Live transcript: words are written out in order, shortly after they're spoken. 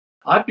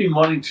I've been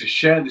wanting to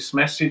share this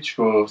message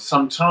for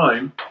some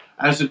time.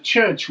 As a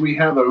church, we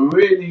have a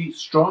really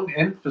strong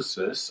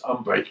emphasis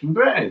on breaking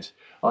bread,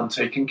 on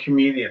taking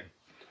communion.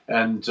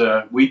 And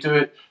we do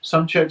it,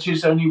 some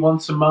churches only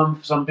once a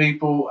month, some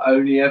people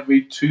only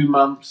every 2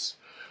 months.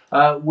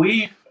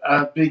 We've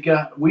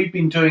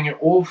been doing it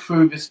all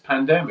through this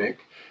pandemic,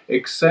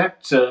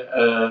 except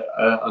on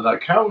our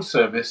carol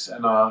service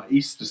and our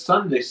Easter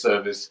Sunday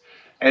service.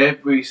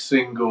 Every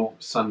single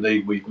Sunday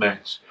we've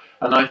met.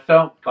 And I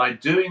felt by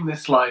doing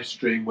this live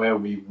stream where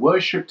we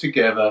worship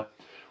together,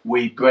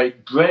 we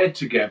break bread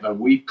together,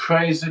 we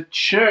praise a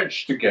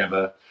church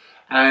together,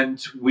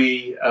 and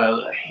we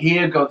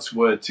hear God's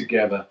word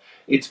together,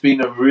 it's been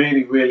a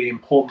really, really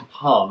important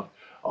part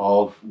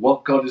of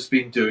what God has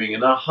been doing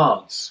in our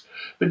hearts.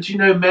 But you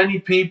know, many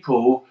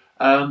people,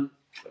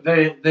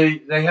 they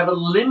have a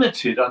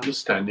limited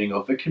understanding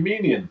of the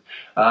communion.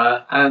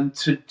 And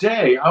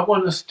today I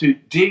want us to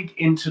dig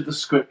into the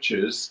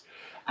scriptures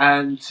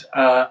and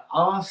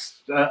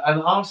ask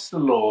the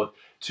Lord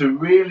to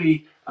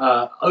really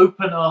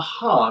open our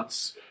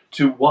hearts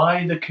to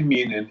why the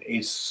communion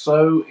is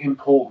so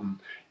important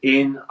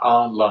in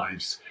our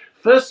lives.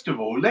 First of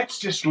all, let's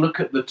just look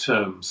at the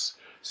terms.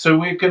 So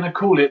we're going to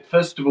call it,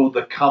 first of all,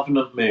 the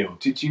covenant meal.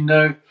 Did you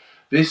know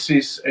it's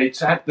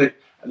at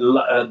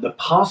the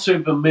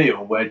Passover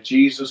meal where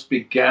Jesus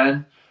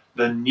began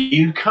the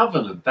new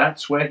covenant.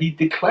 That's where he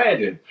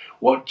declared it.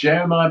 What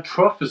Jeremiah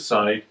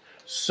prophesied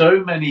so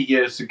many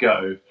years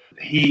ago,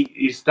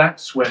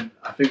 that's when,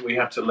 I think we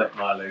have to let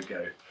Milo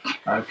go.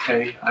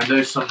 Okay, I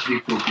know some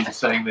people have been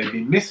saying they've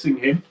been missing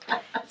him,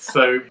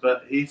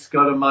 but he's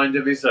got a mind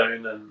of his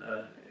own, and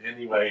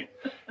anyway,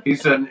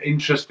 he's an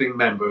interesting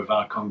member of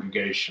our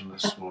congregation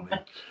this morning.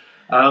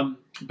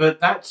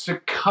 But that's a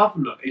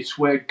covenant. It's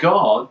where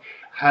God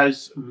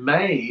has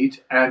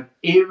made an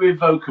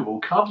irrevocable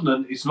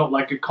covenant. It's not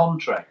like a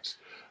contract.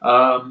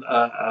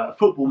 A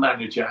football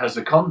manager has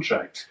a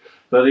contract,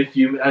 but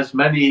as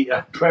many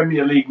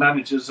Premier League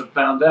managers have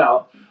found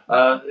out,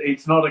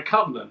 it's not a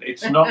covenant.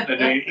 It's not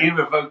an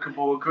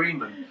irrevocable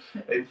agreement.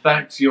 In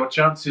fact, your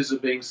chances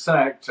of being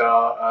sacked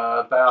are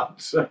about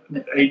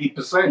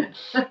 80%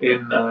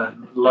 in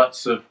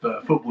lots of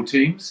football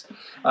teams.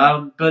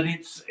 But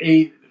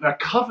a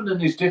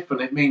covenant is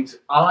different. It means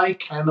I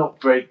cannot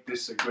break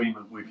this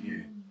agreement with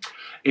you.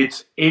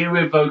 It's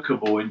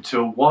irrevocable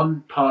until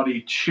one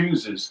party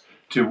chooses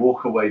to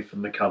walk away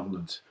from the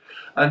covenant.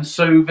 And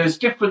so there's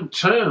different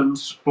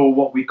terms for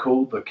what we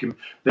call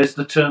there's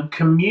the term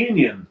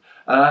communion,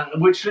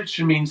 which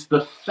literally means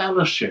the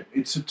fellowship.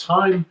 It's a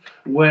time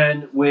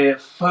when we're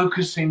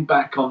focusing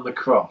back on the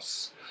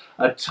cross,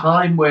 a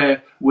time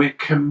where we're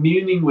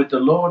communing with the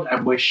Lord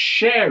and we're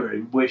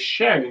sharing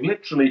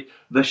literally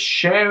the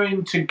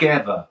sharing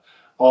together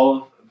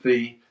of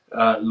the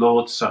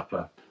Lord's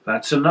Supper.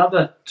 That's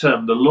another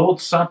term, the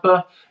Lord's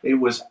Supper. It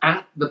was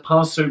at the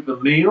Passover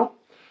meal.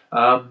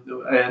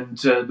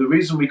 The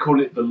reason we call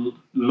it the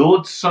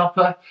Lord's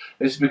Supper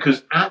is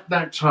because at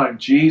that time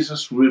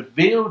Jesus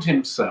revealed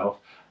himself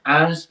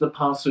as the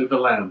Passover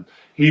lamb.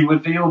 He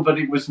revealed that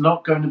it was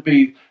not going to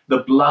be the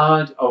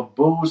blood of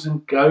bulls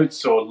and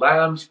goats or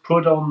lambs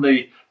put on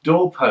the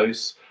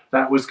doorposts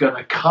that was going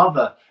to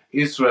cover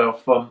Israel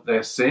from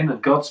their sin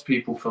and God's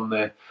people from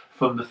the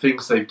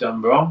things they've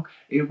done wrong.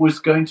 It was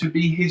going to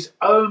be his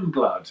own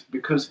blood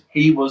because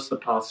he was the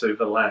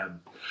Passover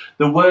lamb.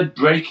 The word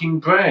breaking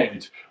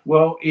bread,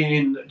 well,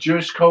 in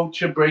Jewish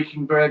culture,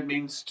 breaking bread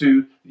means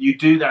you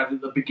do that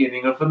at the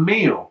beginning of a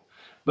meal.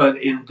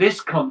 But in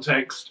this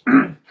context,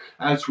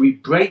 as we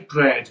break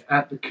bread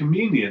at the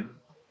communion,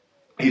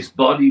 his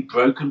body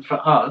broken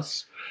for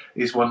us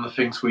is one of the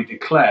things we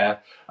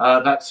declare.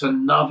 That's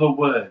another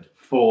word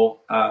for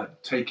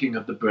taking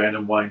of the bread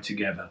and wine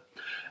together.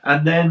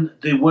 And then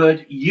the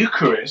word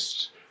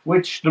Eucharist,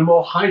 which the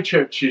more high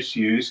churches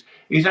use,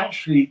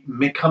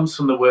 comes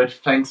from the word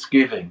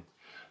thanksgiving,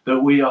 that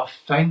we are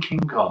thanking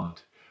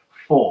God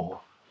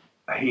for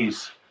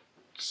his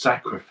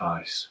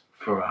sacrifice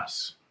for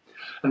us.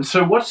 And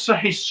so what's the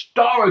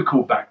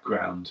historical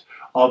background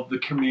of the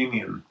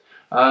communion?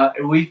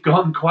 We've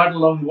gone quite a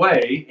long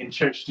way in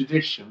church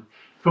tradition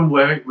from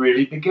where it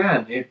really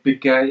began.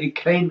 It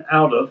came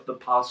out of the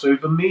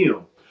Passover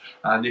meal.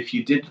 And if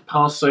you did the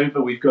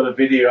Passover, we've got a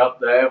video up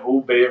there,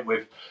 albeit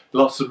with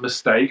lots of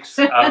mistakes.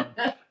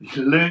 The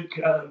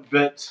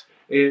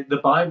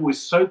Bible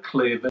is so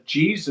clear that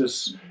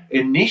Jesus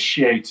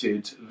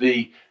initiated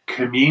the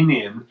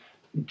communion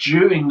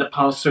during the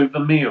Passover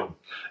meal.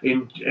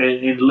 In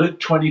Luke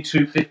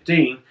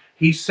 22:15,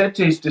 he said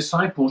to his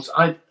disciples,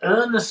 I've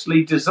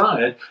earnestly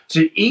desired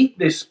to eat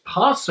this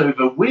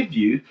Passover with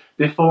you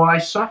before I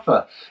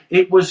suffer.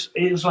 It was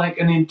like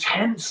an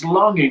intense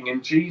longing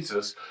in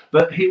Jesus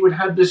that he would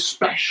have this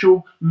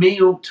special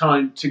meal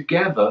time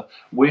together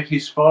with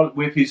his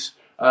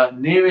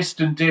nearest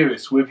and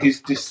dearest, with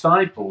his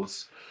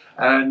disciples.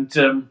 And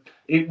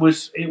it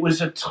was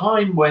a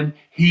time when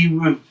he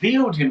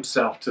revealed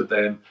himself to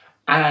them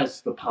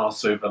as the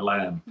Passover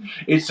lamb.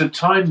 It's a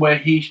time where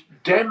he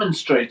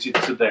demonstrated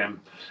to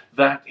them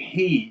that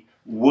he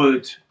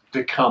would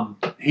become,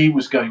 he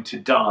was going to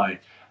die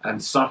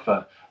and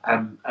suffer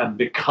and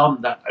become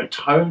that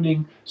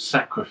atoning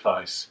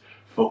sacrifice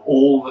for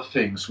all the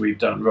things we've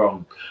done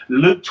wrong.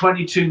 Luke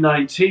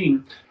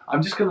 22:19,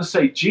 I'm just going to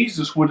say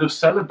Jesus would have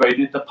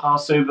celebrated the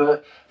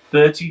Passover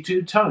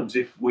 32 times.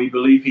 If we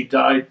believe he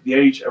died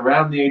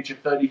around the age of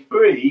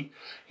 33,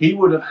 he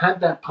would have had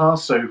that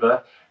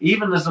Passover.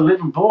 Even as a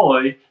little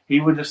boy, he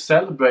would have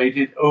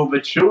celebrated. Over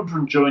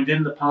children joined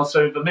in the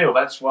Passover meal.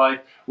 That's why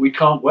we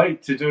can't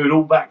wait to do it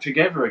all back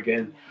together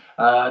again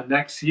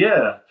next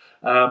year.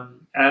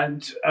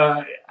 And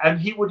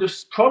he would have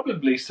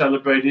probably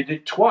celebrated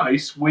it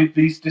twice with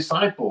these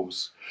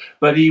disciples,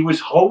 but he was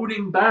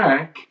holding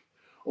back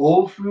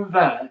all through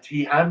that.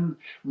 He hadn't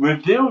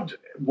revealed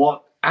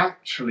what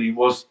actually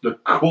was the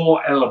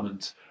core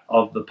element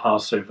of the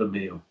Passover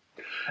meal.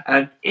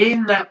 And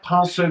in that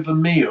Passover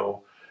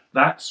meal,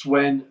 that's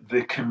when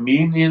the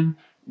communion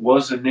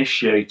was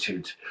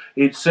initiated.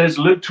 It says,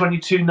 Luke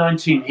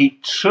 22:19, he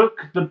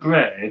took the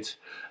bread,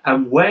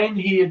 and when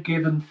he had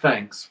given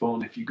thanks,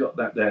 Vaughan, if you got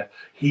that there,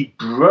 he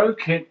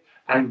broke it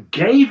and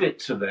gave it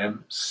to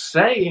them,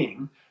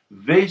 saying,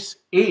 this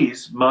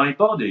is my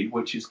body,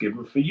 which is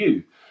given for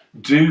you.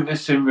 Do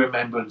this in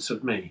remembrance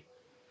of me.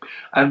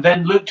 And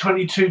then Luke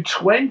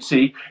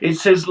 22:20, it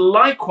says,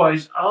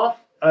 likewise,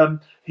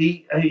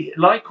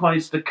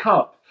 likewise the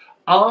cup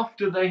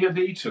after they have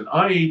eaten,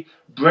 i.e.,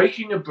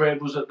 breaking of bread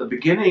was at the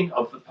beginning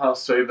of the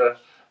Passover.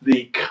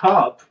 The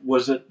cup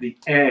was at the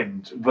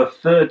end, the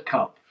third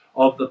cup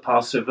of the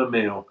Passover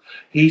meal.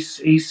 He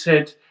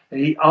said,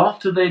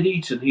 after they'd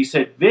eaten, he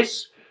said,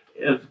 this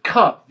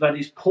cup that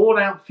is poured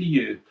out for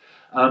you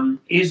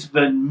is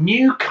the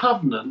new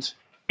covenant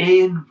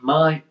in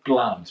my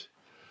blood.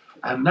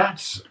 And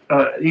that's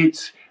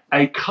it's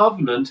a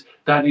covenant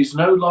that is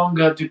no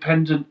longer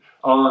dependent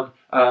on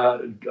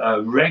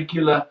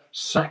regular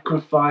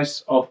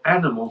sacrifice of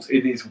animals.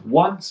 It is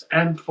once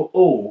and for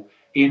all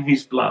in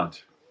his blood.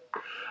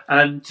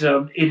 And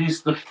it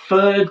is the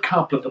third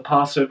cup of the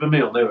Passover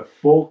meal. There are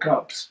 4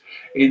 cups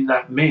in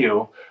that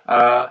meal.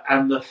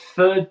 And the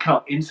third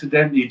cup,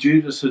 incidentally,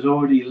 Judas had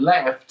already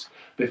left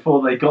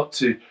before they got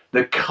to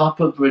the cup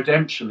of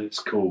redemption, it's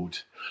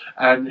called.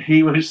 And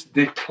he was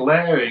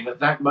declaring at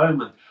that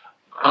moment,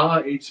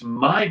 it's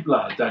my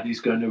blood that is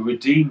going to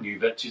redeem you,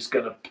 that is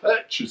going to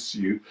purchase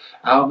you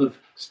out of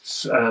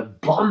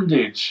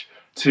bondage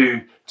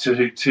to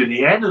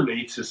the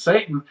enemy, to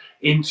Satan,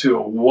 into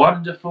a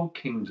wonderful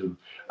kingdom,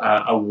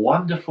 a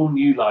wonderful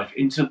new life,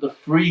 into the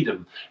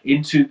freedom,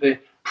 into the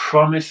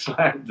promised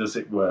land, as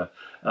it were,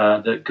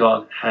 that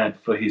God had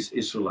for his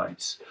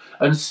Israelites.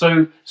 And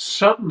so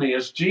suddenly,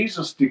 as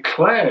Jesus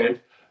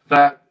declared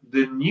that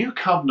the new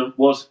covenant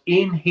was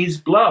in his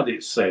blood,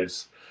 it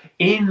says,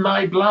 in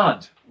my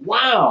blood.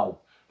 Wow,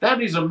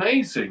 that is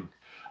amazing.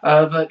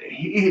 That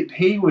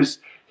he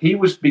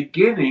was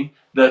beginning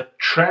the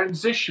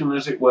transition,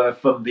 as it were,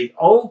 from the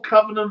old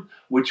covenant,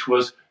 which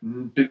was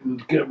going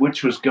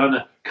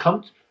to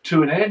come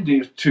to an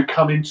end, to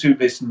come into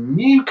this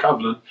new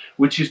covenant,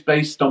 which is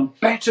based on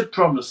better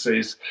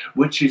promises,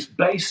 which is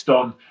based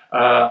on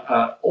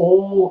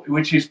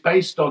which is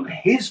based on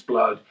his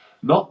blood,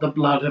 not the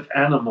blood of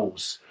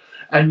animals.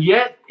 And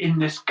yet, in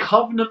this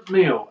covenant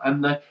meal,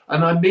 and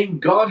I mean,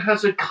 God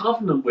has a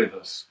covenant with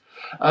us.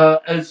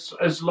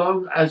 As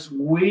long as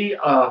we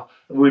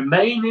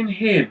remain in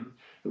him,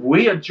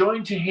 we are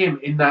joined to him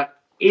in that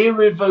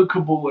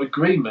irrevocable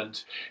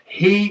agreement.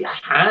 We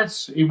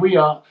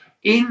are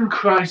in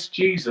Christ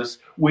Jesus.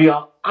 We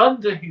are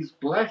under his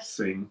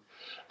blessing.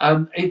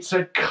 It's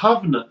a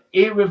covenant,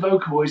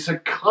 irrevocable. It's a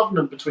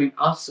covenant between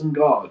us and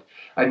God.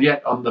 And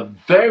yet, on the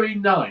very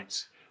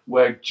night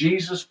where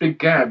Jesus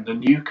began the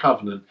new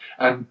covenant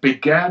and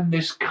began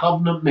this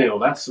covenant meal,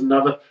 that's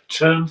another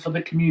term for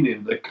the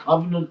communion, the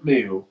covenant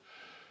meal,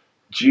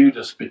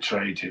 Judas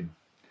betrayed him.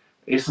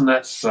 Isn't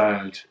that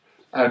sad?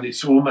 And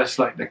it's almost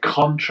like the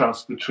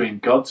contrast between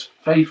God's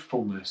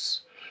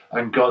faithfulness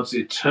and God's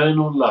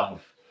eternal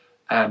love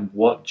and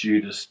what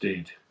Judas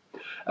did.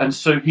 And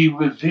so he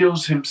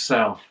reveals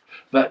himself,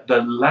 that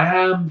the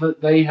lamb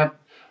that they have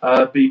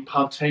been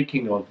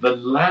partaking of, the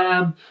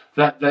lamb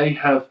that they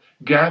have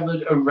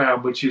gathered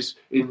around, which is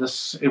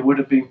it would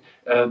have been,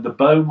 the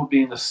bone would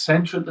be in the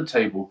center of the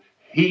table.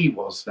 He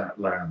was that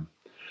lamb.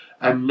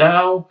 And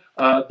now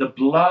the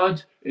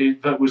blood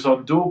that was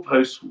on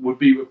doorposts would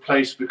be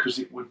replaced, because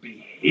it would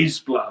be his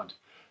blood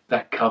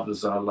that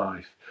covers our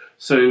life.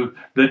 So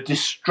the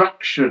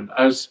destruction,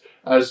 as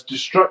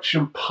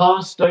destruction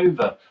passed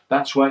over,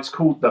 that's why it's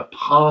called the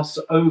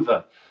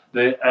Passover.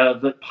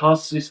 That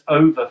passes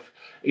over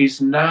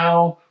is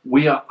now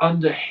we are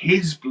under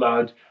his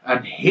blood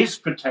and his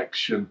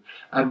protection,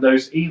 and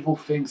those evil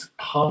things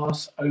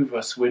pass over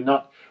us. We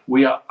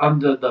are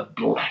under the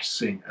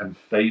blessing and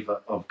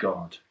favor of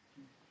God.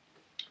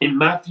 In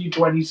Matthew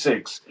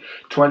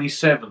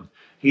 26:27,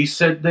 he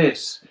said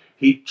this,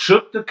 he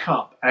took the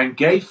cup and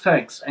gave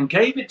thanks and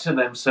gave it to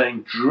them,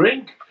 saying,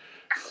 drink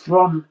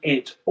from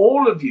it,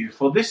 all of you,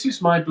 for this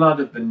is my blood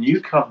of the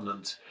new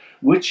covenant,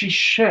 which is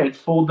shed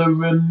for the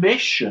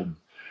remission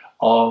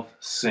of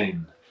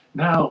sin.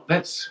 Now,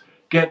 let's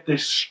get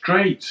this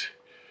straight.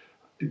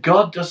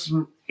 God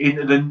doesn't,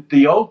 in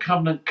the old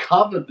covenant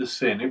covered the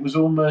sin. It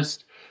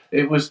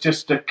was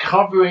just a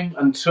covering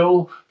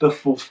until the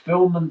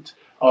fulfillment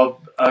of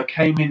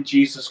came in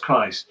Jesus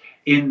Christ.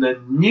 In the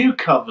new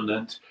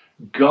covenant,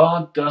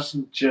 God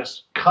doesn't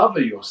just cover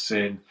your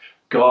sin,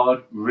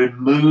 God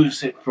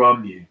removes it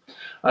from you.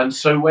 And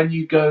so when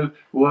you go,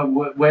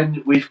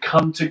 when we've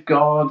come to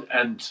God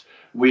and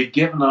we've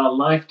given our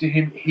life to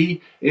Him,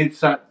 it's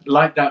that,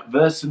 like that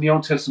verse in the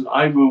Old Testament,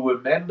 I will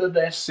remember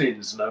their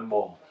sins no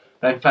more.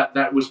 In fact,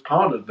 that was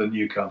part of the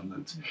new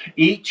covenant.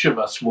 Each of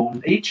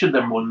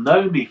them will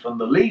know me from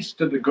the least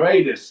to the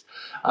greatest,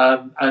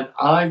 and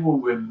I will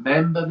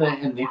remember their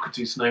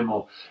iniquities no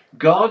more.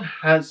 God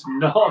has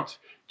not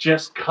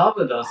just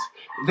covered us,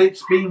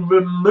 it's been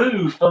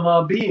removed from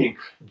our being.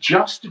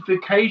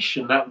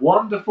 Justification, that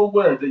wonderful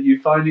word that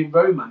you find in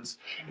Romans,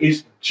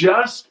 is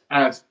just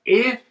as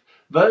if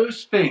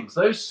those things,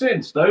 those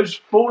sins, those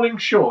falling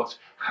short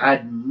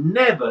had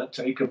never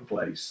taken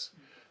place.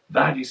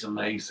 That is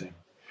amazing.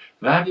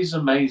 That is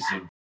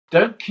amazing.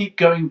 Don't keep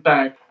going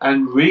back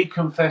and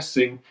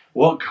reconfessing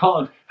what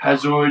God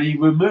has already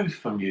removed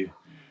from you.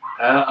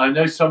 I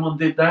know someone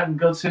did that and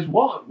God says,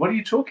 what? What are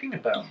you talking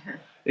about?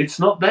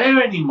 It's not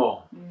there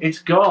anymore. It's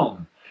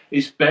gone.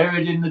 It's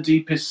buried in the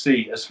deepest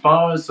sea. As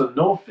far as the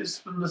north is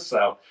from the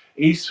south,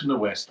 east from the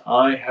west,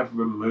 I have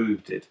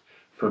removed it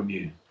from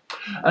you.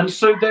 And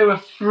so there are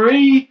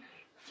three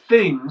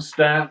things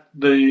that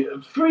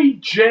the three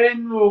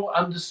general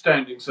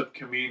understandings of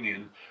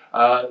communion,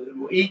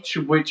 each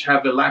of which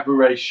have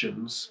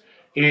elaborations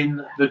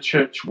in the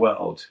church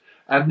world.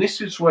 And this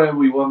is where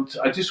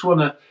I just want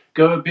to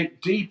go a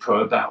bit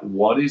deeper about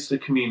what is the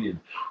communion.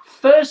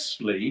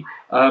 Firstly,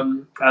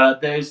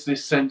 there's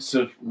this sense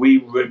of we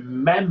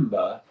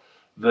remember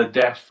the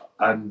death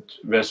and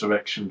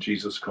resurrection of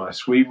Jesus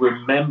Christ. We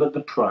remember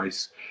the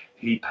price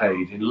He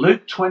paid. In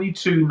Luke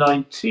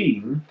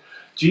 22:19,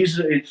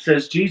 it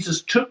says,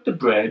 Jesus took the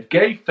bread,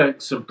 gave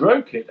thanks and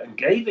broke it and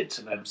gave it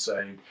to them,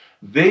 saying,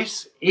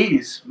 this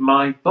is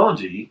my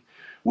body,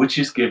 which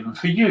is given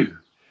for you.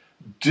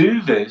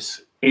 Do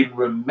this in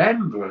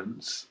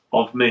remembrance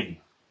of me.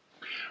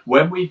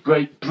 When we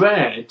break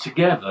bread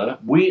together,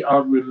 we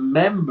are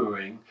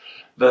remembering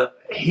that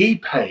He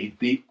paid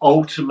the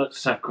ultimate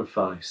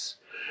sacrifice.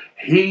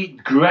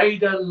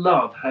 Greater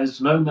love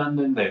has no man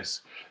than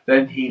this.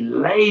 Then He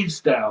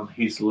lays down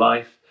His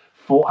life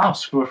for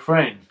us, for a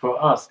friend,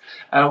 for us.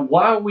 And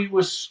while we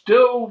were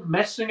still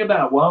messing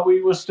about, while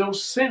we were still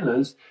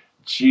sinners,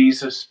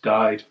 Jesus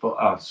died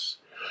for us.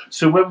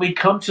 So when we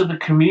come to the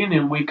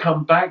communion, we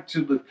come back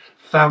to the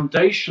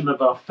foundation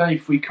of our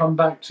faith. We come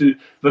back to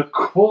the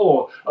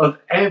core of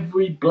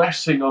every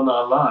blessing on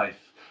our life.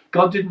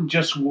 God didn't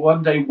just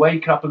one day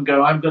wake up and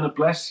go, I'm going to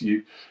bless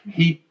you.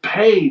 He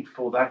paid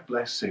for that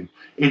blessing.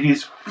 It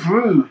is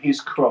through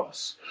His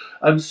cross.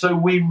 And so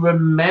we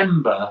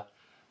remember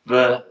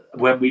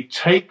when we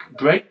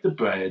break the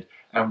bread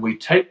and we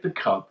take the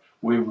cup,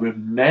 we're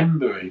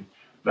remembering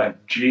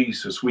that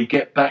Jesus, we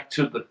get back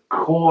to the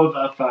core of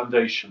our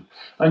foundation.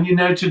 And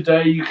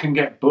today you can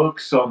get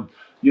books on,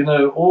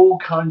 all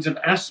kinds of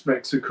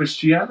aspects of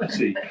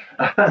Christianity.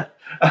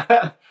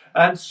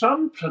 And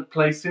some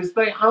places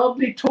they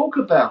hardly talk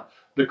about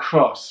the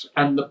cross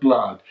and the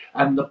blood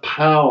and the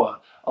power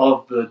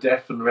of the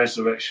death and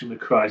resurrection of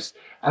Christ.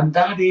 And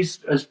that is,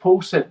 as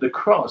Paul said, the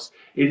cross.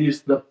 It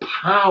is the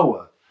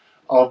power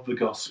of the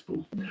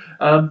gospel.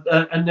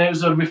 And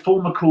there's a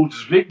reformer called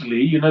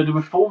Zwingli, the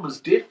reformers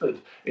differed,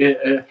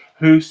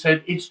 who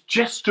said it's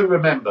just to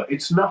remember,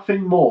 it's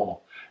nothing more.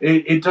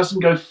 It doesn't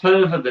go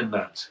further than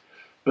that.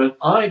 But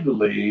I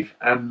believe,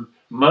 and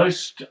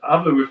most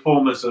other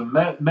reformers are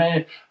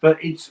but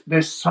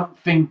there's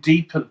something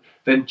deeper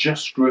than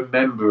just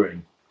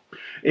remembering.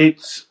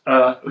 It's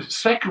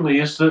secondly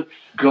is that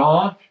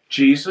God,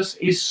 Jesus,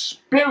 is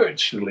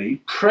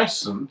spiritually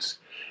present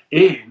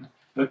in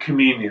the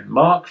communion.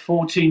 Mark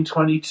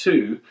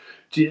 14:22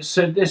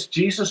 said this: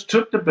 Jesus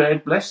took the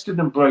bread, blessed it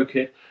and broke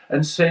it,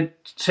 and said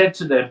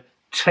to them,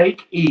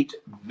 take, eat,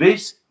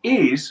 this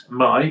is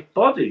my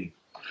body.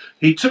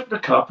 He took the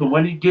cup, and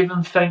when he'd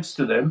given thanks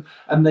to them,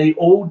 and they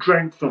all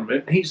drank from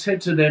it, he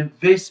said to them,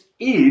 this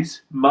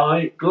is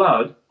my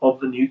blood of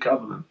the new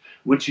covenant,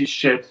 which is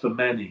shed for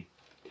many.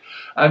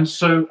 And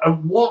so,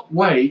 in what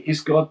way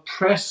is God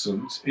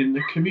present in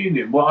the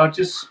communion? Well, I'll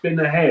just spin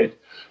ahead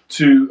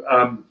to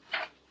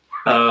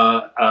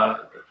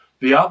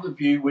the other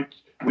view,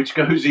 which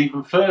goes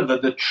even further,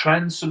 the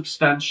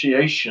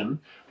transubstantiation,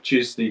 which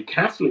is the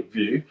Catholic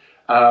view,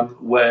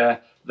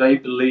 where they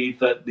believe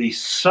that the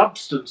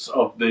substance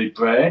of the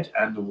bread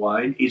and the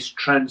wine is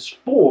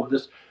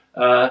transformed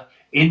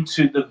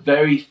into the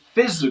very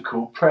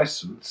physical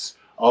presence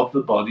of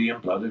the body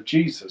and blood of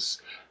Jesus.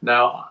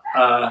 Now,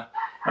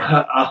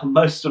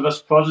 most of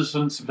us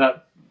Protestants, in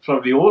fact,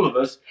 probably all of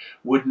us,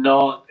 would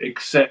not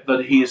accept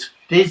that He is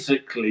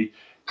physically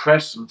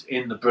present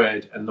in the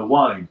bread and the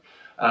wine.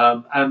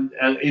 And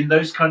in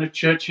those kind of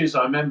churches,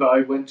 I remember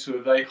I went to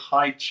a very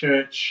high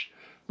church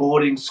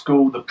boarding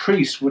school. The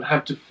priest would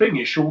have to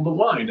finish all the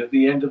wine at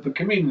the end of the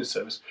communion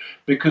service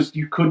because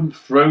you couldn't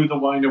throw the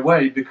wine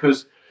away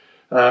because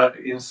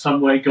in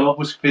some way God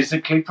was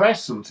physically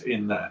present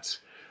in that.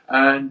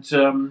 And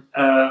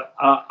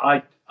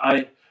I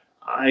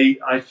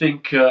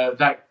think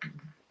that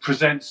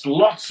presents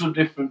lots of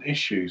different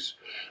issues.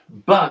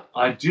 But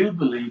I do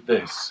believe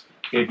this: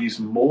 it is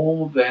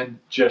more than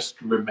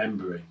just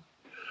remembering.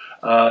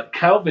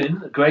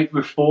 Calvin, a great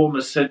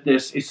reformer, said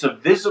this: it's a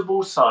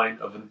visible sign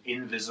of an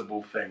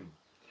invisible thing.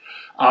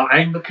 Our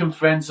Anglican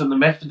friends and the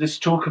Methodists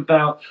talk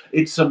about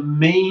it's a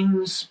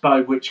means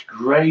by which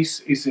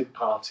grace is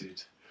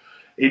imparted.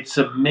 It's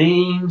a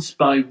means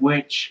by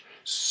which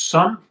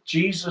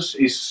Jesus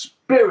is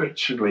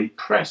spiritually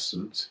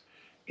present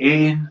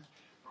in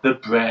the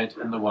bread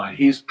and the wine.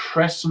 He is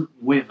present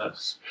with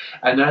us.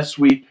 And as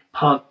we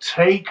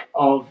partake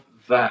of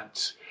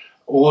that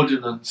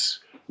ordinance,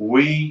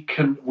 we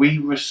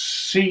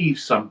receive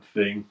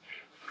something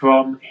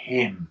from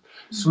him.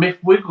 Smith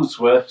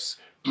Wigglesworth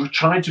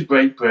tried to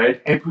break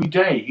bread every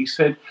day. He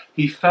said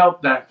he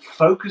felt that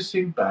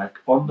focusing back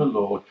on the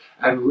Lord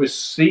and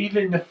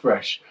receiving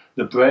afresh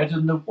the bread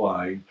and the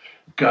wine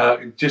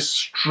just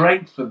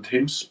strengthened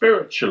him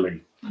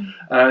spiritually.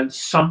 And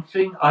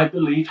something, I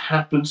believe,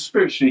 happens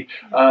spiritually.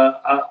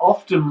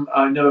 Often,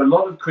 I know a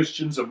lot of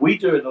Christians, and we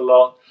do it a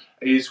lot,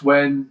 is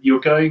when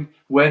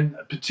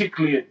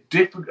particularly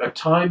at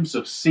times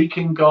of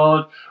seeking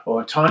God,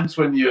 or at times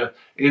when you're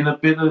in a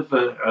bit of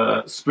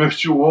a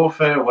spiritual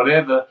warfare or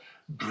whatever,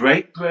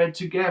 break bread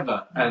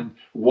together and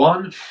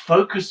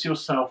focus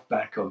yourself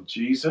back on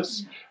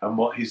Jesus and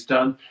what he's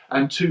done,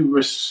 and to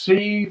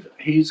receive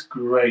his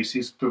grace,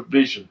 his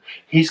provision,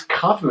 his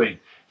covering,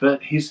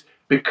 that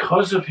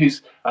because of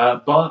his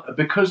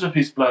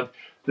blood,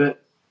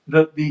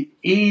 that the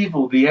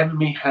evil the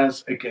enemy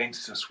has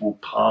against us will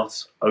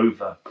pass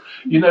over.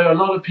 You know, a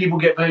lot of people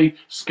get very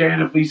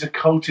scared of these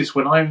occultists.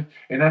 When I'm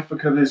in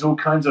Africa,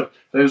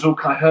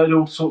 I heard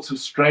all sorts of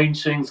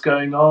strange things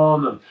going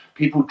on, and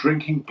people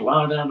drinking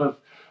blood out of,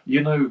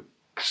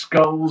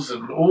 skulls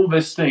and all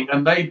this thing,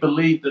 and they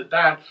believed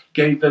that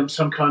gave them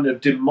some kind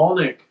of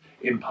demonic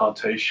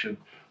impartation.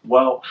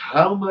 Well,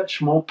 how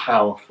much more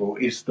powerful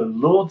is the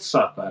Lord's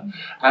Supper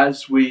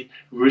as we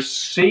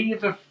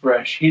receive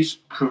afresh his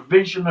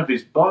provision of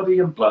his body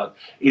and blood,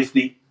 is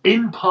the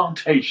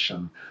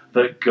impartation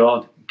that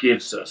God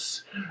gives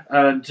us.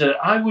 And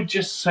I would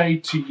just say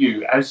to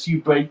you, as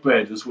you break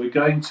bread, as we're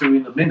going to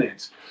in a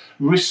minute,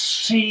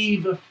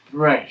 receive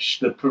afresh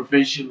the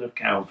provision of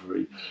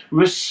Calvary.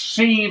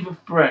 Receive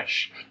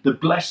afresh the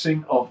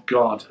blessing of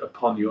God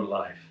upon your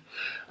life.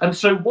 And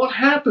so what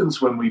happens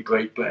when we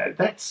break bread?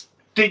 Let's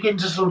dig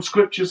into some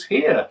scriptures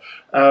here.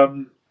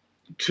 1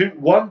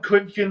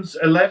 Corinthians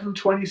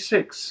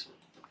 11:26.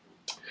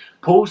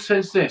 Paul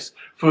says this: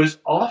 for as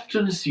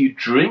often as you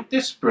drink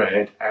this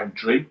bread and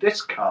drink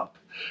this cup,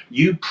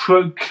 you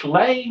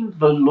proclaim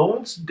the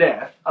Lord's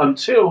death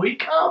until he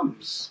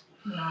comes.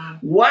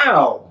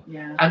 Wow.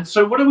 Yeah. And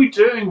so what are we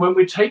doing when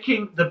we're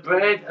taking the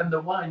bread and the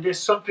wine? There's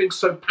something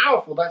so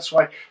powerful. That's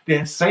why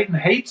Satan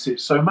hates it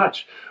so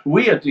much.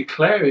 We are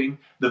declaring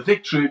the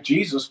victory of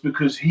Jesus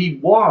because he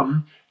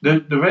won. The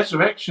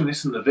resurrection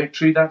isn't the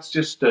victory. That's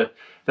just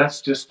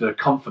a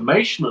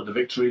confirmation of the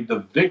victory. The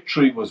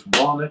victory was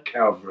won at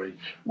Calvary,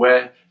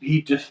 where he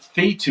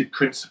defeated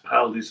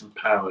principalities and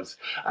powers.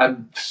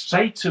 And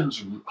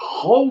Satan's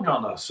hold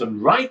on us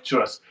and right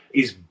to us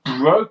is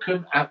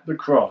broken at the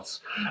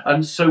cross.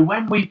 And so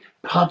when we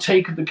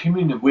partake of the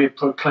communion, we're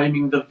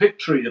proclaiming the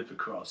victory of the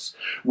cross.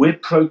 We're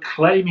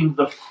proclaiming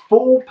the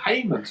full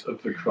payment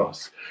of the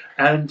cross.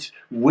 And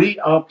we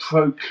are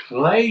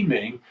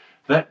proclaiming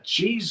that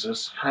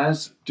Jesus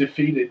has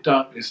defeated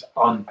darkness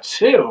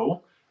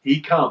until he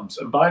comes.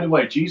 And by the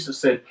way, Jesus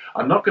said,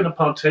 I'm not going to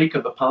partake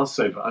of the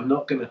Passover. I'm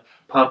not going to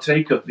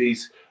partake of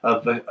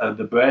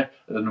the bread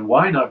and the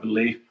wine, I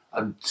believe,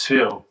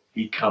 until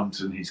he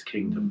comes in his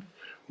kingdom.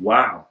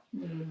 Wow.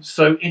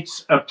 So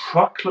it's a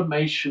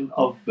proclamation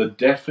of the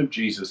death of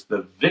Jesus,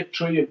 the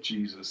victory of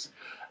Jesus.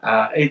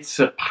 It's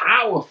a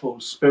powerful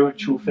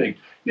spiritual thing.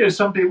 You know,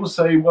 some people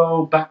say,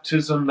 well,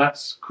 baptism,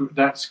 that's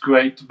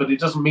great, but it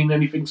doesn't mean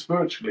anything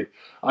spiritually.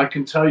 I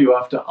can tell you,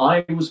 after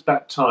I was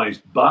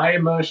baptized by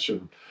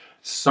immersion,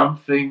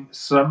 something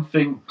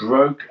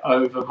broke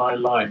over my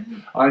life.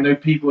 I know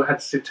people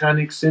had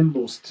satanic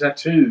symbols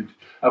tattooed,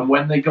 and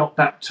when they got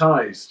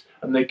baptized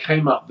and they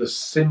came up, the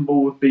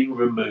symbol was being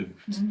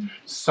removed.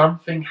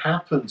 Something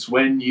happens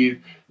when you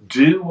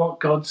do what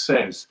God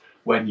says,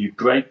 when you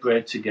break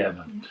bread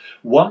together.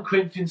 1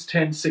 Corinthians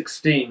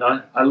 10:16,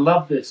 I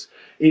love this.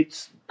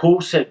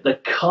 Paul said, the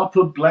cup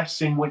of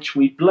blessing which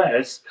we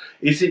bless,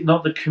 is it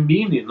not the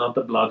communion of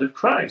the blood of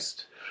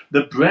Christ?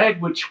 The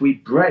bread which we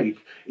break,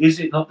 is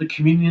it not the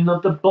communion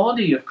of the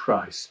body of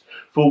Christ?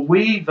 For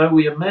we, though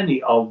we are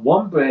many, are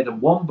one bread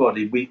and one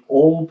body. We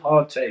all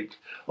partake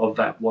of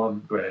that one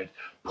bread.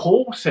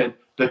 Paul said,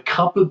 the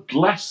cup of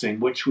blessing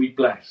which we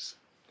bless.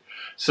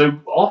 So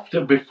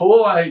often,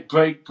 before I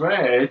break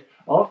bread,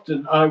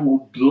 often I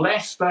will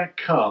bless that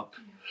cup,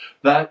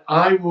 that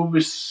I will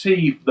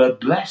receive the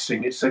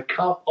blessing. It's a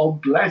cup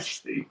of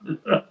blessing.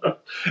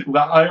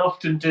 Well, I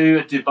often do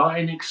a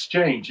divine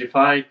exchange. If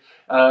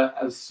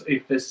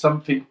there's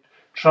something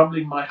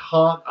troubling my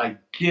heart, I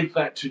give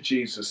that to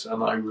Jesus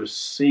and I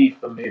receive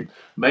from Him.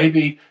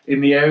 Maybe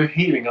in the area of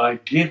healing, I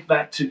give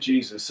that to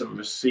Jesus and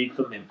receive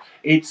from Him.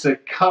 It's a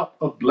cup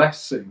of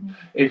blessing.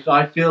 If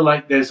I feel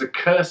like there's a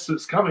curse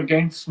that's come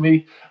against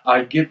me,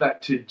 I give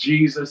that to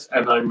Jesus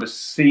and I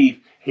receive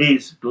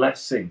His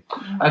blessing.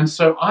 And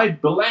so I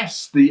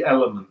bless the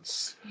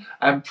elements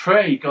and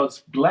pray God's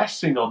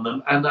blessing on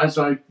them. And as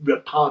I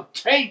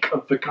partake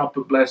of the cup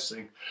of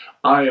blessing,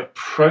 I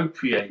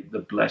appropriate the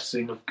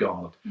blessing of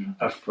God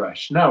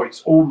afresh. Now,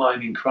 it's all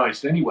mine in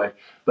Christ anyway,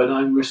 but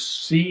I'm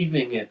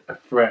receiving it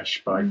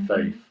afresh by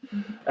faith.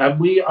 And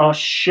we are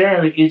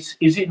sharing, is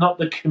it not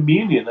the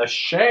communion, a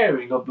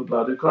sharing of the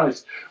blood of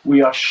Christ?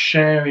 We are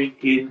sharing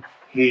in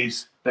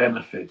His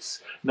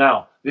benefits.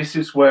 Now, this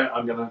is where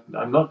I'm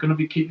not going to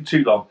be keeping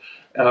too long.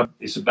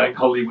 It's a bank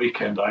holiday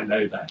weekend, I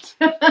know that.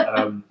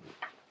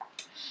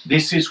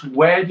 This is,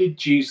 where did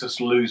Jesus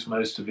lose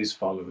most of His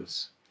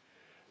followers?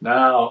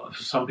 Now,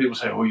 some people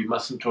say, oh, you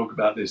mustn't talk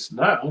about this.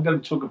 No, I'm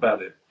going to talk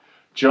about it.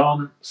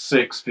 John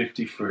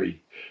 6:53.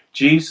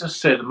 Jesus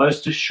said,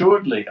 most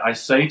assuredly, I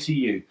say to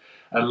you,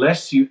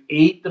 unless you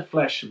eat the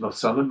flesh of the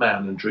Son of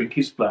Man and drink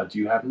His blood,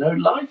 you have no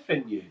life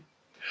in you.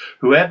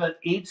 Whoever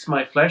eats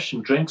my flesh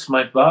and drinks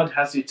my blood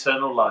has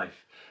eternal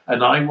life,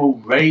 and I will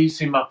raise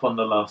him up on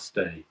the last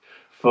day.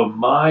 For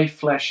my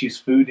flesh is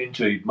food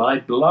indeed, my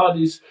blood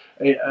is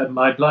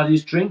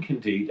drink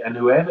indeed, and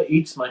whoever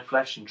eats my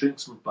flesh and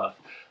drinks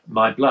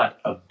my blood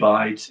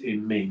abides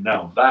in me.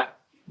 Now that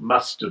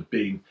must have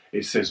been,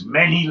 it says,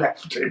 many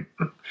left him,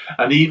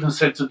 and he even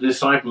said to the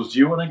disciples, do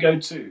you want to go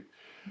too?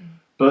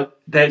 But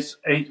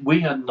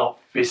we are not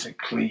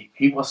physically,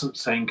 he wasn't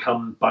saying,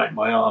 come bite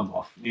my arm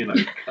off,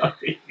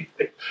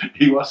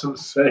 He wasn't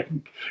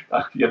saying,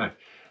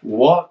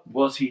 what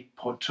was he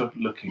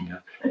looking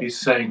at? He's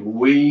saying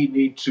we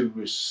need to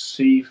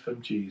receive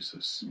from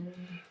Jesus.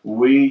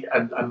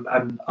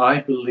 And I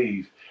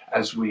believe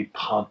as we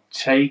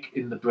partake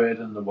in the bread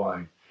and the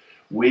wine,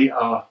 we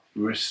are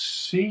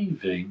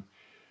receiving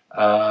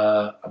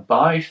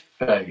by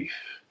faith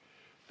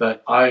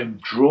that I am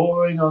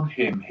drawing on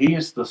Him. He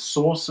is the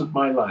source of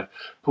my life.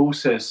 Paul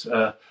says,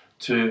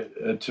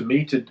 to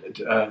me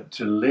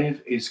to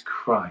live is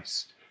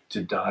Christ,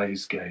 to die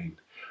is gain.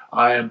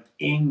 I am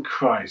in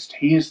Christ.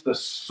 He is the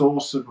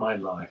source of my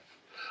life.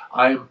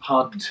 I am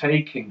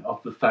partaking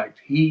of the fact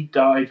He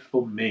died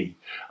for me.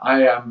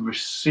 I am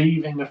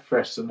receiving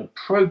afresh and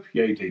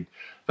appropriating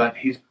that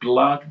His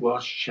blood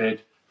was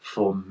shed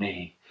for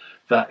me.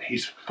 That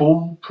His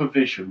full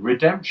provision,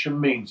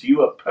 redemption means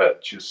you are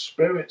purchased,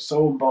 spirit,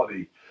 soul, and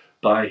body,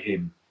 by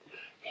Him.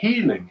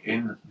 Healing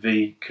in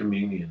the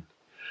communion.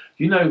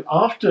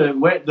 After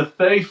the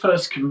very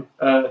first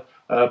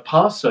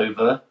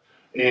Passover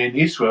in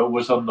Israel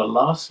was on the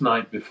last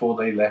night before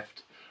they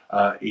left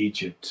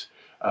Egypt.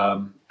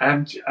 And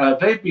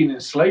they'd been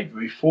in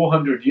slavery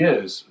 400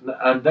 years,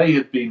 and they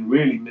had been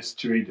really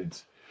mistreated.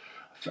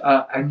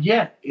 And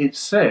yet it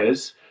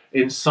says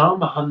in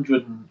Psalm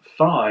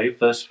 105,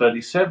 verse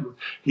 37,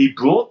 He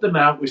brought them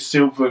out with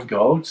silver and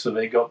gold, so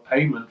they got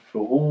payment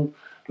for all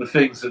the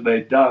things that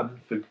they'd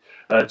done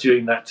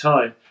during that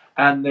time,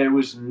 and there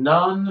was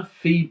none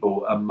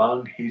feeble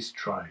among His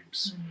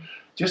tribes.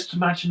 Just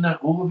imagine that,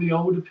 all the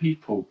older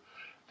people,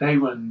 they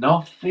were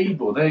not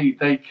feeble.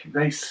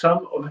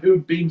 Some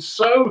who'd been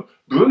so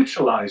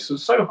brutalized and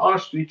so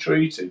harshly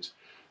treated,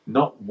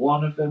 not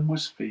one of them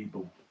was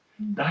feeble.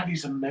 That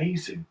is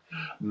amazing.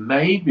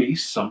 Maybe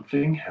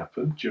something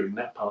happened during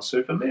that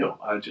Passover meal.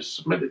 I just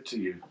submit it to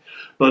you.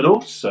 But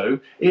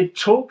also, it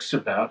talks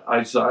about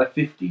Isaiah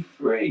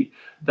 53,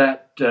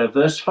 that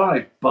verse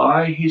 5,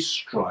 by His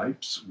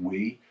stripes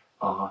we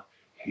are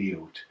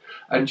healed.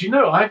 And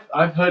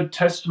I've heard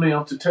testimony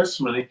after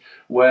testimony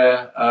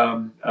where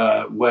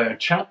a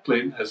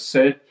chaplain has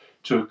said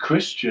to a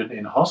Christian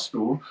in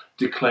hospital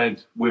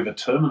declared with a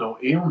terminal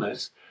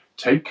illness,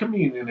 take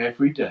communion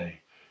every day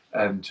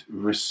and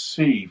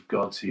receive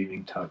God's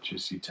healing touch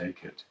as you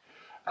take it.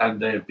 And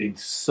there have been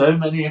so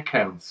many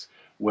accounts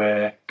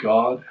where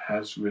God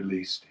has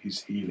released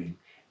His healing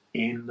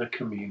in the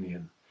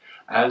communion.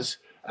 And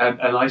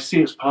I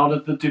see it's part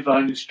of the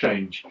divine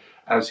exchange.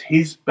 As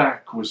His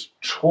back was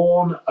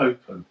torn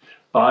open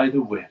by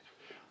the whip,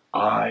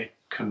 I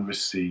can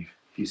receive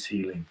His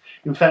healing.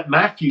 In fact,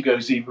 Matthew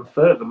goes even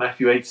further.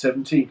 Matthew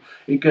 8:17.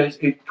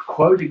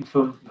 Quoting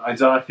from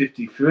Isaiah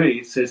 53,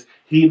 it says,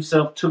 He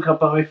Himself took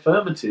up our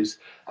infirmities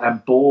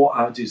and bore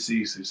our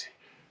diseases.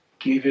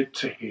 Give it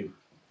to Him.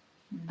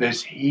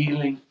 There's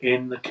healing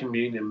in the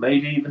communion.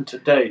 Maybe even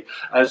today,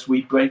 as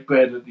we break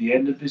bread at the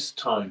end of this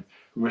time,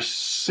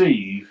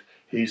 receive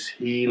His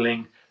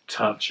healing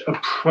touch.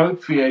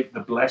 Appropriate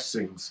the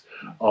blessings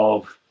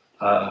of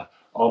the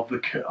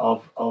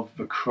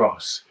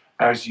cross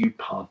as you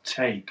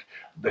partake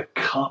the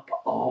cup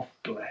of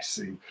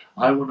blessing.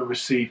 I want to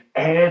receive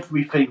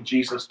everything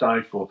Jesus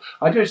died for.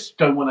 I just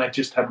don't want to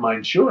just have my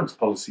insurance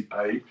policy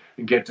paid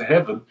and get to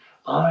heaven.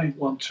 I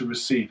want to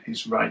receive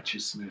his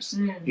righteousness,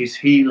 his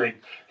healing.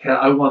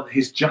 I want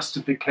his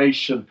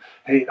justification.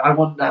 I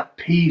want that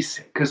peace,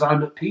 because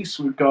I'm at peace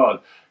with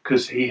God,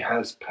 because he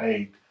has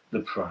paid the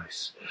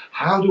price.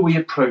 How do we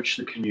approach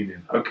the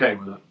communion? Okay,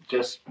 we're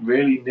just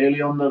really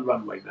nearly on the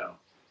runway now.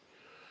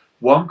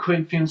 1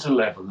 Corinthians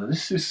 11, and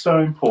this is so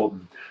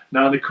important.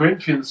 Now, the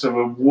Corinthians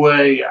are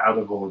way out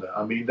of order.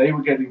 I mean, they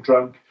were getting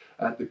drunk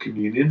at the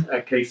communion.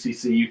 At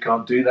KCC, you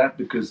can't do that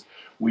because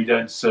we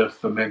don't serve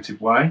fermented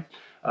wine.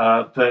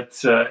 But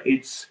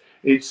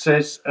it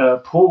says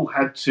Paul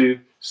had to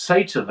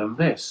say to them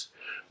this: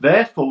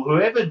 therefore,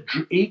 whoever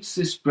eats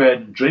this bread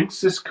and drinks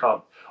this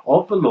cup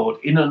of the Lord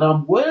in an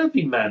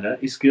unworthy manner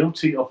is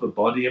guilty of the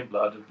body and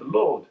blood of the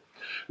Lord.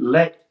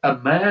 Let a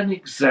man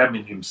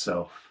examine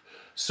himself,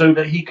 so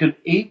that he can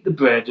eat the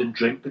bread and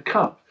drink the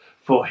cup.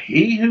 For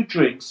he who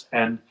drinks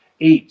and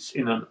eats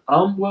in an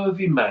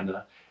unworthy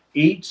manner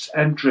eats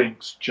and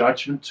drinks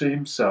judgment to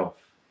himself,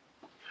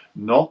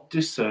 not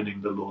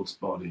discerning the Lord's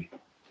body.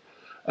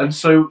 And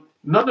so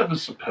none of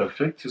us are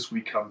perfect as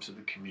we come to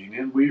the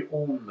communion. We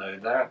all know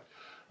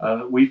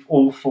that. We've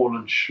all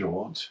fallen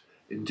short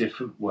in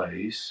different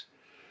ways.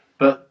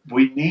 But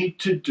we need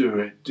to do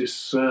it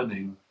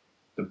discerning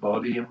the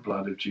body and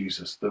blood of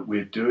Jesus, that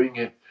we're doing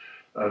it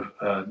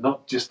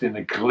not just in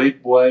a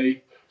glib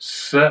way,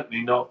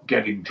 certainly not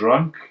getting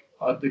drunk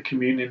at the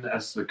communion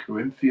as the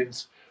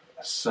Corinthians,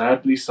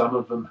 sadly some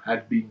of them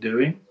had been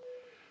doing,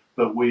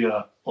 but we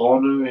are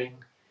honoring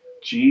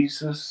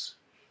Jesus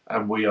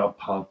and we are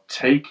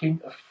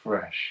partaking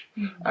afresh,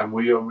 and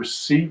we are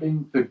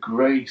receiving the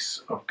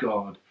grace of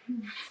God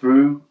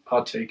through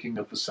partaking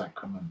of the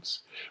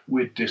sacraments.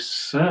 We're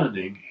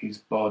discerning his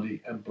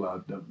body and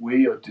blood, that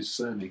we are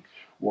discerning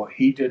what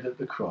he did at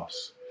the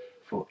cross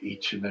for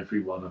each and every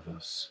one of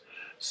us.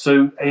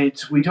 So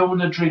we don't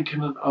want to drink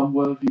in an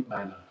unworthy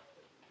manner.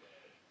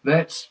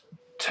 Let's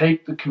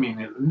take the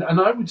communion,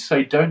 and I would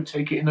say don't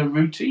take it in a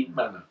routine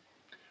manner.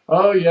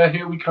 Oh yeah,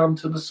 here we come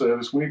to the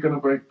service, we're going to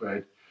break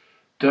bread.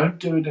 Don't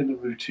do it in a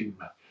routine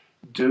manner.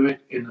 Do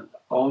it in an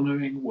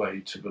honouring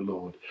way to the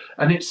Lord.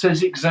 And it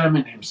says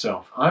examine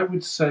himself. I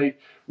would say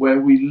where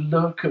we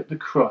look at the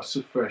cross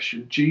afresh,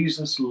 and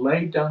Jesus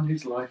laid down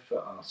his life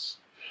for us.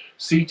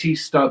 C.T.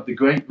 Studd, the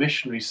great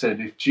missionary, said,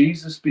 if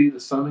Jesus be the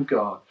Son of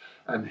God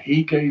and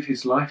he gave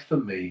his life for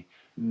me,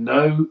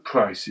 no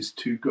price is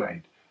too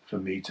great for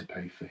me to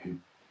pay for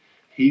him.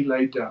 He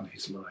laid down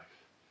his life.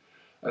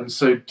 And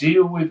so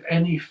deal with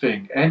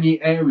anything,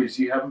 any areas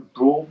you haven't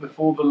brought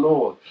before the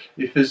Lord.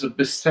 If there's a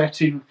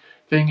besetting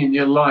thing in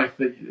your life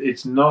that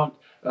it's not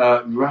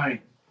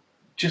right,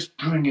 just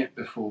bring it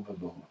before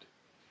the Lord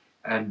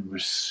and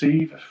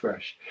receive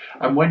afresh.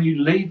 And when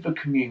you leave the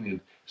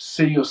communion,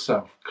 see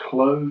yourself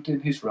clothed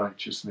in his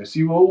righteousness.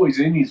 You're always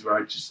in his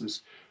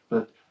righteousness,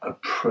 but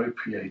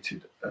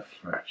appropriated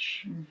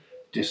afresh.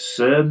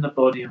 Discern the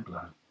body and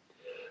blood.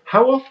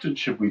 How often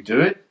should we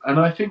do it? And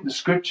I think the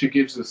scripture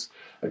gives us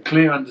a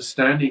clear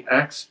understanding.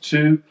 Acts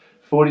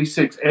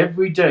 2:46.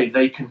 Every day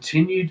they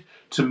continued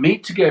to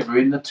meet together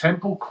in the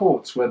temple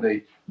courts where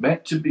they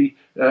met to be,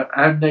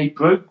 and they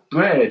broke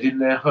bread in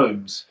their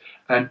homes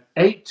and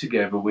ate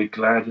together with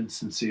glad and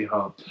sincere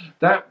heart.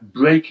 That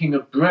breaking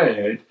of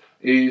bread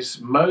is,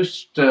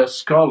 most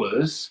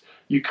scholars,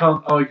 you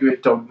can't argue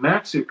it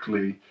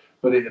dogmatically,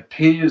 but it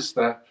appears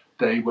that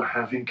they were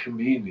having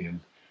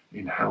communion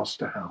in house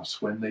to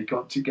house. When they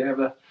got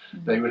together,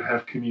 they would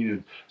have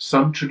communion.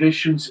 Some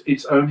traditions,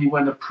 it's only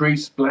when a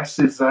priest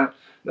blesses that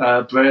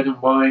bread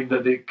and wine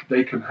that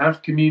they can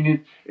have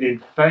communion.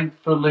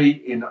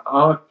 Thankfully,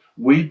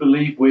 we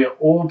believe we are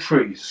all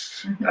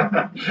priests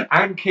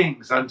and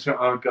kings unto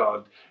our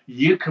God.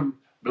 You can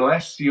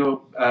bless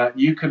you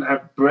can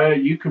have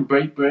bread, you can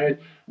break bread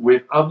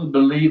with other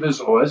believers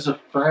or as a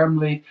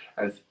family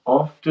as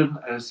often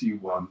as you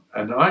want.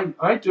 And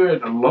I do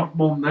it a lot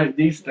more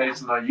these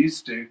days than I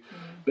used to.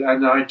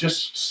 And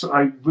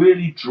I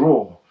really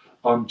draw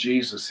on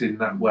Jesus in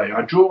that way.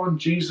 I draw on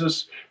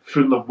Jesus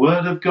through the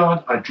Word of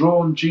God. I draw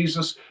on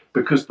Jesus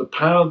because the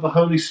power of the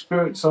Holy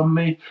Spirit's on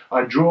me.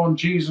 I draw on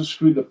Jesus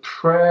through the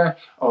prayer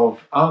of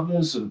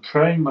others and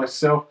praying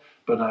myself,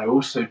 but I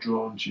also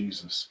draw on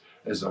Jesus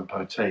as I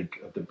partake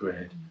of the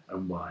bread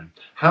and wine.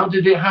 How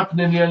did it happen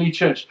in the early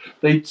church?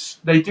 They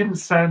didn't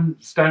stand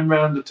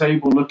around the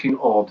table looking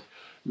odd.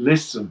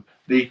 Listen,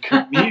 the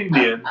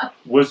communion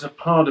was a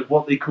part of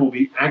what they call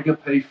the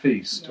agape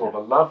feast, or the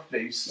love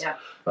feast.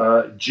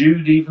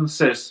 Jude even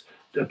says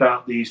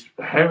about these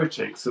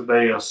heretics that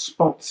they are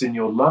spots in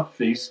your love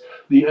feast.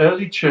 The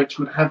early church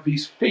would have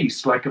these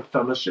feasts like a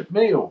fellowship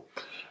meal.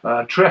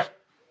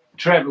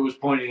 Trevor was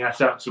pointing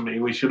that out to me.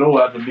 We should all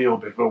have a meal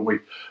before we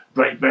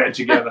break bread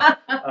together.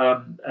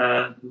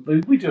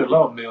 We do a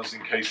lot of meals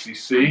in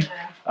KCC,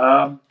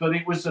 but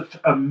it was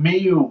a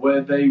meal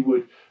where they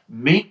would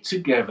meet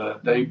together.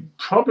 They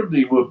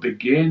probably would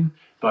begin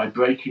by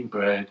breaking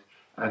bread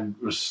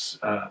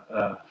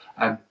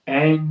and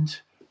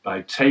end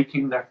by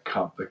taking that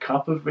cup, the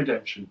cup of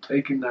redemption,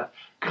 taking that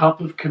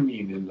cup of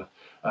communion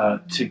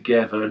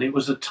together. And it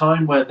was a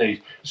time where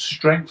they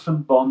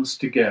strengthened bonds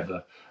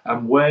together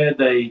and where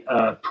they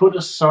put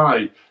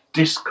aside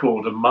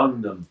discord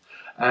among them.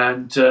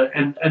 And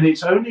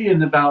it's only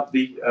in about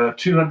the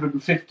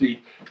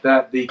 250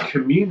 that the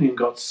communion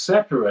got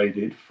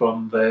separated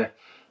from their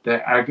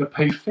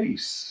agape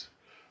feasts.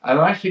 And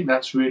I think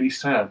that's really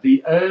sad.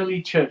 The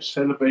early church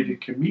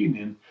celebrated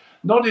communion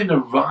not in a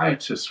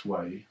riotous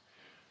way,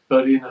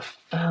 but in a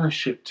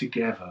fellowship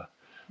together.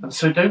 And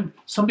so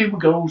some people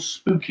go all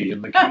spooky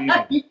in the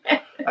communion.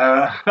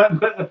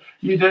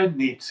 You don't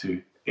need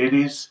to. It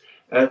is,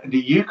 the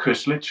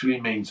Eucharist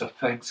literally means a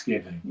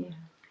thanksgiving. Yeah.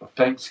 A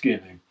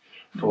thanksgiving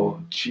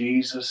for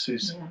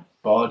Jesus'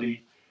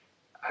 body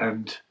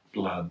and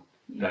blood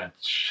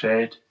that's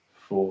shed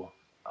for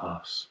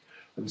us.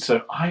 And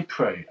so I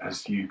pray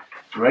as you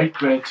break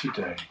bread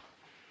today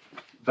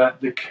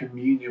that the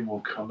communion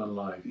will come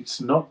alive.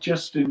 It's not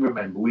just in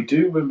remember. We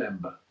do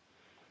remember,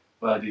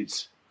 but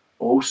it's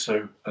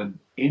also an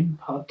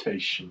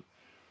impartation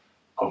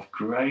of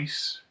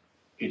grace.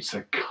 It's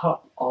a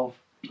cup of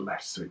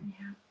blessing.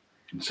 Yeah.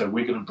 And so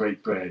we're going to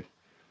break bread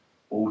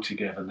all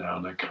together now,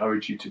 and I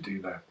encourage you to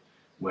do that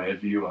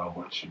wherever you are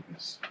watching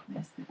this.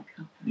 There's the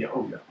cup. Yeah,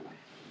 oh yeah.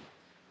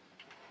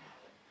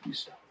 You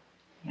start.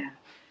 Yeah.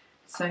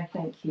 So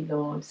thank you,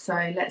 Lord.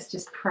 So let's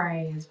just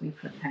pray as we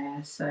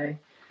prepare. So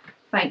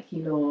thank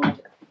you,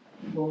 Lord,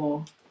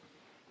 for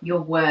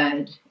your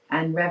word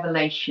and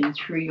revelation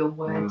through your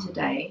word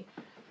today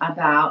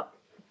about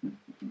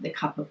the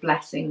cup of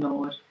blessing,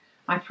 Lord.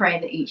 I pray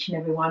that each and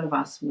every one of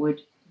us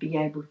would be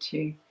able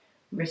to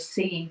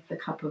receive the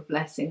cup of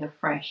blessing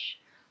afresh.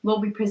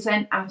 Lord, we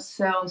present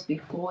ourselves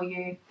before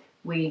you.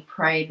 We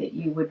pray that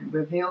you would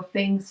reveal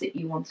things that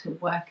you want to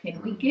work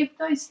in. We give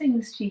those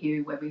things to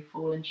you where we've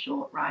fallen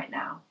short right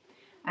now.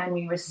 And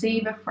we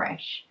receive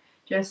afresh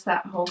just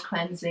that whole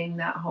cleansing,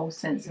 that whole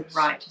sense of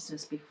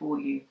righteousness before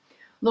you.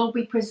 Lord,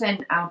 we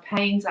present our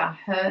pains, our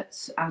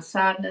hurts, our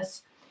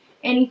sadness,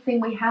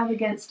 anything we have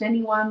against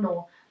anyone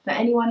or that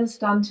anyone has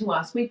done to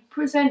us. We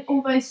present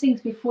all those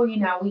things before you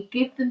now. We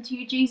give them to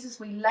you, Jesus.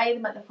 We lay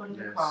them at the foot of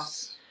the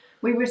cross.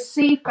 We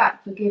receive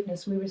back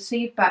forgiveness. We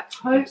receive back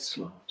hope. Yes,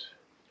 Lord.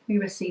 We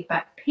receive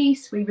back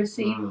peace. We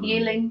receive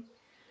healing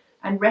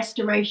and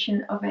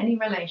restoration of any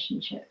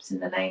relationships in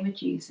the name of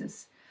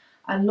Jesus.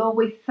 And Lord,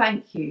 we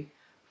thank you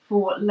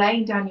for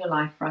laying down your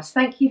life for us.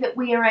 Thank you that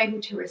we are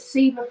able to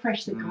receive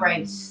afresh the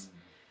grace.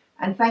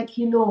 And thank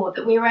you, Lord,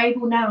 that we are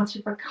able now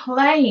to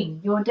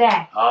proclaim your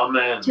death.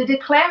 Amen. To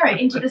declare it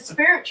into the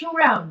spiritual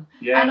realm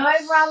and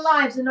over our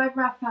lives and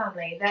over our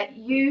family, that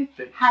you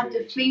have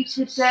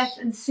defeated death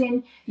and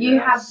sin. You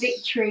have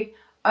victory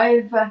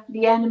over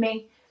the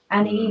enemy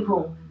and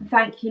evil.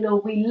 Thank you,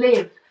 Lord. We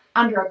live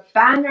under a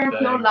banner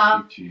of your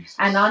love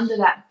and under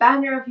that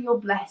banner of your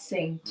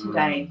blessing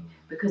today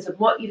because of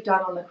what you've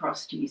done on the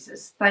cross,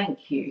 Jesus.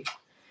 Thank you.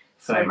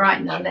 So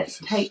right now, let's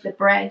take the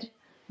bread.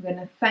 We're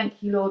going to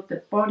thank you, Lord,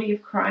 the body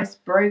of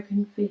Christ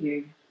broken for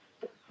you.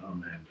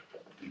 Amen.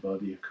 The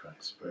body of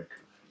Christ broken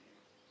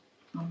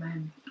for you.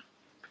 Amen.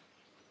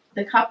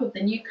 The cup of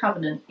the new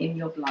covenant in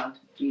your blood,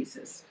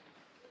 Jesus.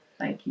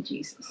 Thank you,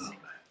 Jesus. Amen.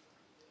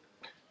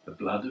 The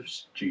blood of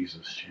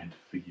Jesus shed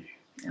for you.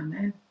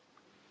 Amen.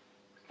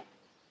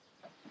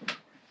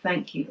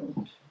 Thank you,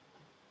 Lord.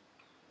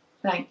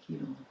 Thank you,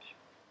 Lord.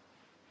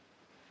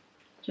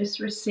 Just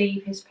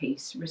receive his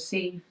peace.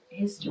 Receive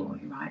his joy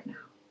right now.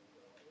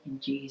 In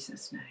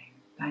Jesus' name.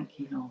 Thank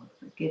you, Lord.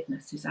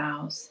 Forgiveness is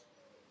ours.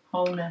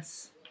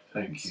 Wholeness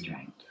and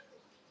strength.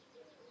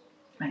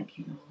 Thank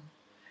you, Lord.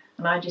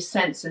 And I just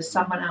sense there's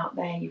someone out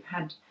there, you've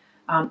had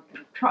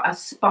a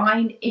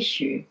spine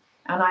issue.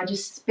 And I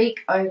just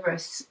speak over a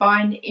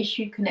spine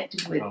issue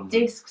connected with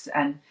discs.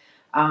 And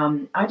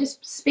I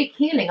just speak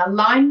healing,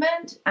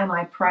 alignment. And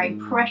I pray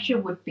pressure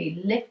would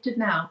be lifted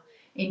now.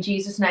 In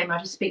Jesus' name, I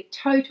just speak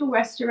total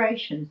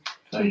restoration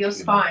to your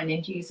spine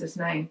in Jesus'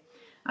 name.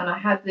 And I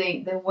had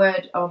the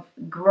word of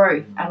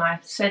growth, and I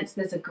sense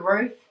there's a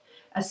growth.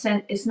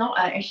 It's not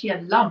actually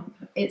a lump.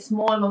 It's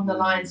more along the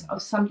lines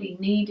of somebody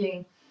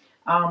needing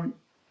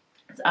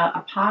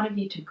a part of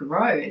you to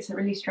grow. It's a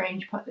really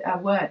strange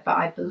word, but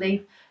I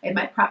believe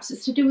perhaps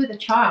it's to do with a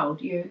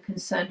child. You're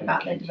concerned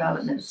about their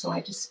development. So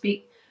I just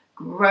speak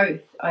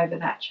growth over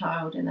that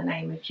child in the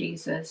name of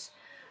Jesus.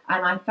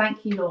 And I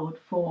thank you, Lord,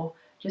 for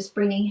just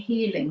bringing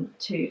healing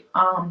to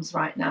arms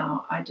right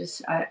now. I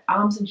just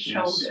arms and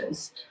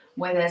shoulders.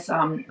 Where there's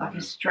like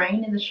a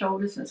strain in the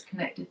shoulders that's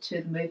connected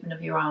to the movement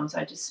of your arms.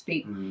 I just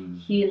speak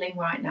healing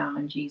right now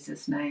in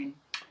Jesus' name.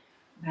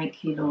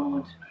 Thank you,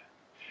 Lord.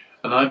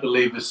 And I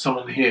believe there's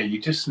someone here, you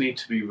just need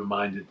to be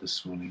reminded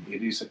this morning,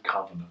 it is a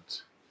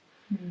covenant.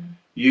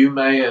 You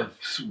may have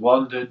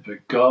wondered,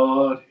 but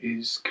God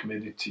is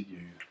committed to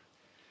you.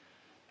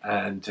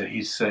 And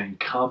he's saying,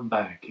 come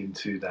back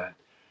into that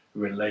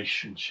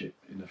relationship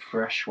in a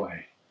fresh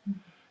way.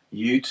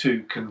 you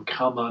too can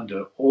come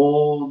under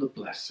all the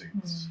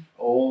blessings,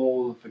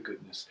 all of the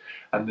goodness.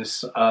 And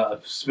this,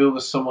 feel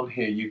there's someone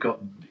here, you've got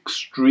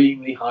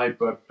extremely high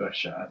blood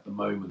pressure at the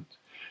moment.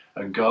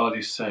 And God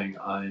is saying,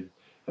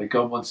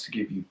 God wants to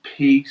give you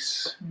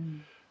peace.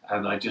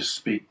 And I just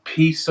speak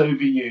peace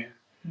over you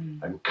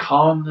and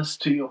calmness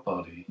to your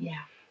body. Yeah.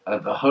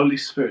 The Holy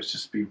Spirit's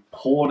just being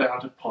poured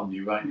out upon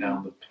you right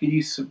now. The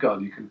peace of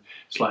God,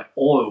 it's like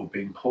oil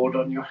being poured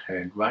on your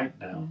head right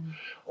now.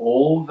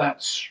 All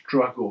that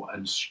struggle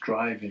and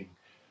striving,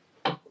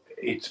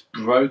 it's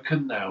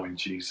broken now in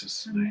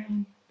Jesus'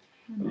 name.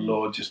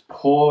 Lord, just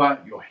pour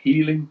out your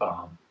healing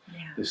balm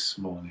this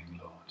morning,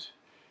 Lord.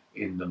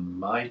 In the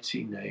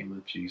mighty name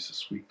of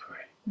Jesus, we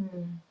pray.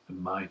 The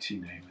mighty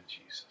name of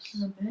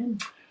Jesus. Amen.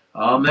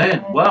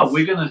 Amen. Well,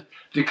 we're going to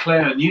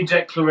declare a new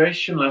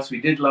declaration as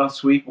we did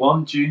last week,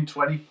 1 June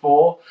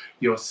 24.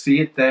 You'll see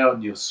it there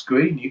on your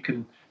screen. You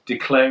can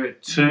declare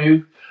it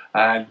too.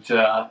 And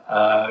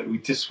we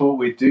just thought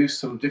we'd do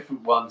some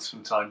different ones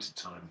from time to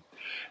time.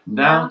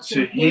 Now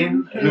to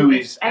him who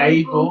is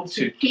able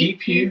to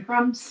keep you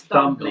from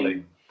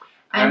stumbling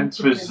and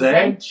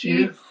present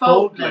you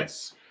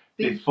faultless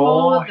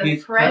before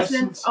his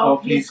presence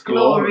of his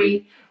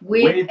glory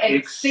with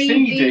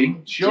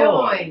exceeding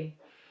joy.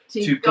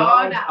 To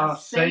God our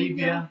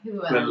Saviour,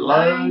 who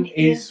alone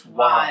is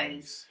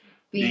wise,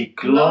 be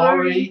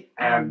glory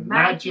and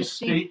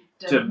majesty,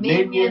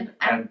 dominion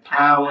and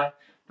power,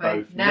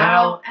 both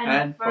now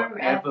and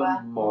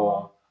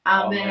forevermore.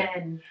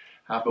 Amen.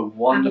 Have a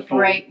wonderful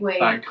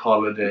bank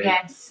holiday.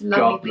 Yes,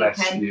 God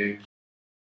bless you.